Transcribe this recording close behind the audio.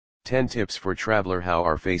10 tips for traveler who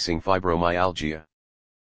are facing fibromyalgia.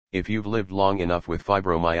 If you've lived long enough with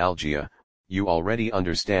fibromyalgia, you already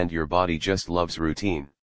understand your body just loves routine.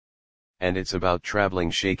 And it's about traveling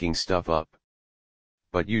shaking stuff up.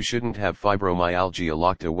 But you shouldn't have fibromyalgia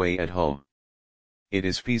locked away at home. It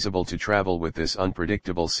is feasible to travel with this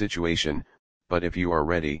unpredictable situation, but if you are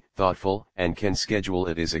ready, thoughtful, and can schedule,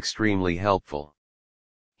 it is extremely helpful.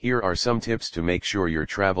 Here are some tips to make sure your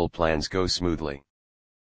travel plans go smoothly.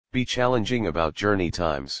 Be challenging about journey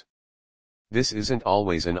times. This isn't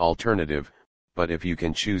always an alternative, but if you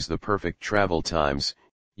can choose the perfect travel times,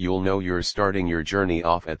 you'll know you're starting your journey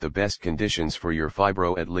off at the best conditions for your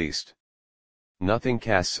fibro at least. Nothing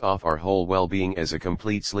casts off our whole well-being as a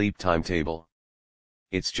complete sleep timetable.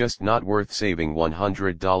 It's just not worth saving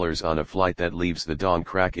 $100 on a flight that leaves the dawn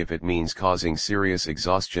crack if it means causing serious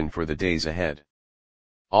exhaustion for the days ahead.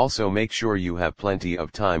 Also, make sure you have plenty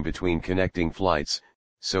of time between connecting flights,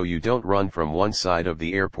 so you don't run from one side of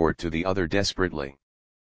the airport to the other desperately.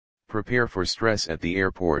 Prepare for stress at the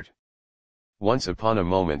airport. Once upon a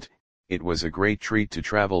moment, it was a great treat to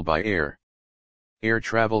travel by air. Air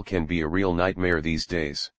travel can be a real nightmare these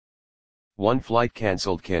days. One flight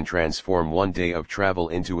cancelled can transform one day of travel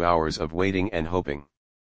into hours of waiting and hoping.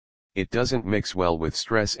 It doesn't mix well with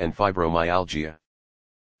stress and fibromyalgia.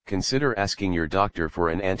 Consider asking your doctor for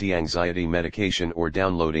an anti-anxiety medication or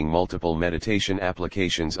downloading multiple meditation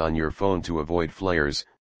applications on your phone to avoid flares,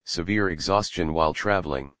 severe exhaustion while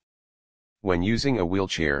traveling. When using a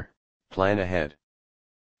wheelchair, plan ahead.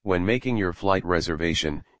 When making your flight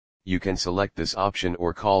reservation, you can select this option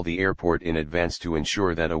or call the airport in advance to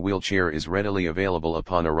ensure that a wheelchair is readily available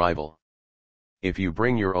upon arrival. If you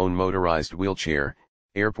bring your own motorized wheelchair,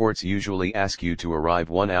 airports usually ask you to arrive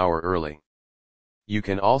 1 hour early. You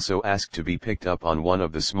can also ask to be picked up on one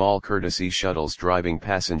of the small courtesy shuttles driving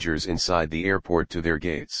passengers inside the airport to their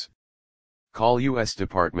gates. Call U.S.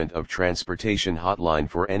 Department of Transportation hotline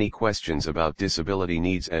for any questions about disability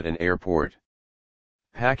needs at an airport.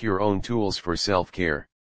 Pack your own tools for self-care.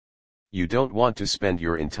 You don't want to spend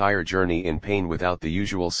your entire journey in pain without the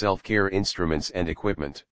usual self-care instruments and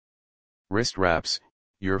equipment. Wrist wraps,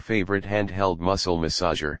 your favorite handheld muscle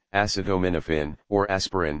massager, acetaminophen or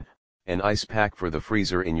aspirin, an ice pack for the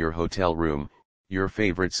freezer in your hotel room, your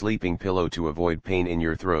favorite sleeping pillow to avoid pain in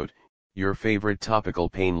your throat, your favorite topical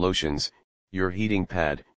pain lotions, your heating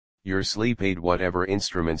pad, your sleep aid, whatever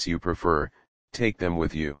instruments you prefer, take them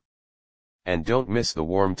with you. And don't miss the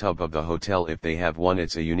warm tub of the hotel if they have one.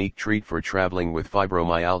 It's a unique treat for traveling with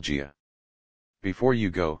fibromyalgia. Before you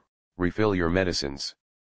go, refill your medicines.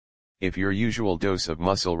 If your usual dose of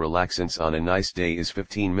muscle relaxants on a nice day is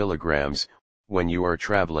 15 milligrams, when you are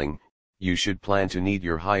traveling, you should plan to need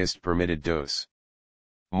your highest permitted dose.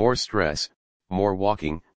 More stress, more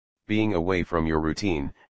walking, being away from your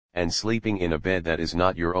routine, and sleeping in a bed that is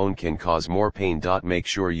not your own can cause more pain. Make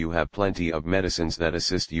sure you have plenty of medicines that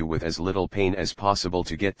assist you with as little pain as possible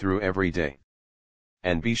to get through every day.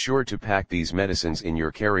 And be sure to pack these medicines in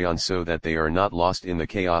your carry-on so that they are not lost in the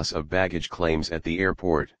chaos of baggage claims at the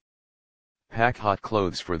airport. Pack hot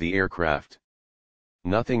clothes for the aircraft.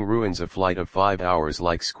 Nothing ruins a flight of 5 hours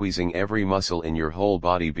like squeezing every muscle in your whole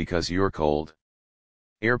body because you're cold.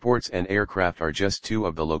 Airports and aircraft are just two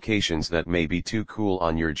of the locations that may be too cool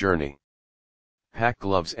on your journey. Pack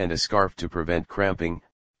gloves and a scarf to prevent cramping,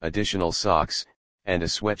 additional socks, and a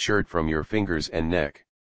sweatshirt from your fingers and neck.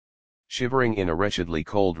 Shivering in a wretchedly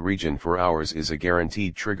cold region for hours is a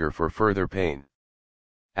guaranteed trigger for further pain.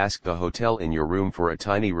 Ask the hotel in your room for a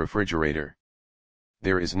tiny refrigerator.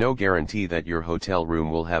 There is no guarantee that your hotel room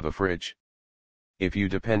will have a fridge. If you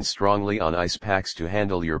depend strongly on ice packs to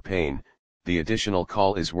handle your pain, the additional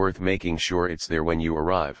call is worth making sure it's there when you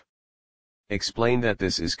arrive. Explain that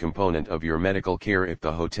this is component of your medical care if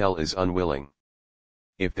the hotel is unwilling.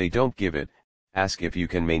 If they don't give it, ask if you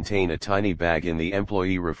can maintain a tiny bag in the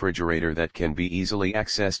employee refrigerator that can be easily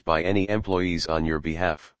accessed by any employees on your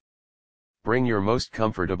behalf. Bring your most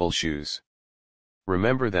comfortable shoes.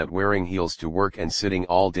 Remember that wearing heels to work and sitting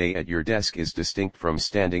all day at your desk is distinct from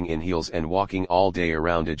standing in heels and walking all day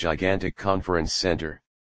around a gigantic conference center.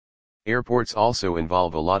 Airports also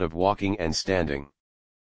involve a lot of walking and standing.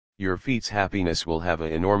 Your feet's happiness will have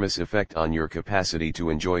an enormous effect on your capacity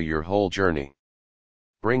to enjoy your whole journey.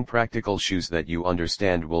 Bring practical shoes that you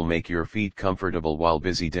understand will make your feet comfortable while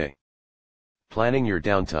busy day. Planning your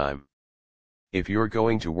downtime. If you're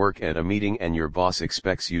going to work at a meeting and your boss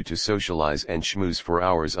expects you to socialize and schmooze for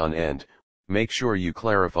hours on end, make sure you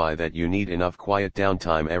clarify that you need enough quiet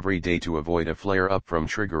downtime every day to avoid a flare-up from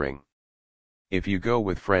triggering. If you go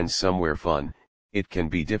with friends somewhere fun, it can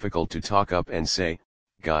be difficult to talk up and say,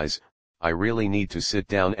 "Guys, I really need to sit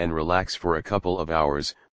down and relax for a couple of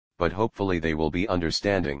hours, but hopefully they will be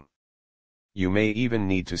understanding. You may even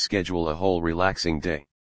need to schedule a whole relaxing day.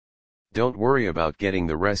 Don't worry about getting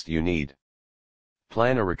the rest you need.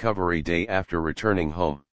 Plan a recovery day after returning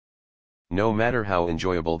home. No matter how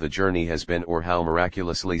enjoyable the journey has been or how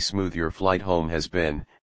miraculously smooth your flight home has been,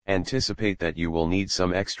 anticipate that you will need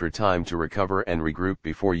some extra time to recover and regroup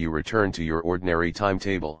before you return to your ordinary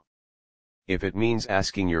timetable. If it means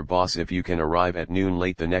asking your boss if you can arrive at noon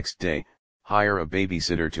late the next day, hire a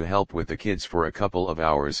babysitter to help with the kids for a couple of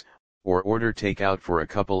hours, or order takeout for a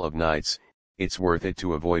couple of nights, it's worth it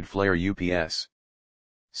to avoid flare ups.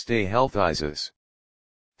 Stay healthy.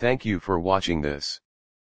 Thank you for watching this.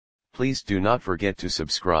 Please do not forget to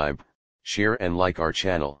subscribe, share and like our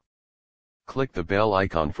channel. Click the bell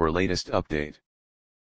icon for latest update.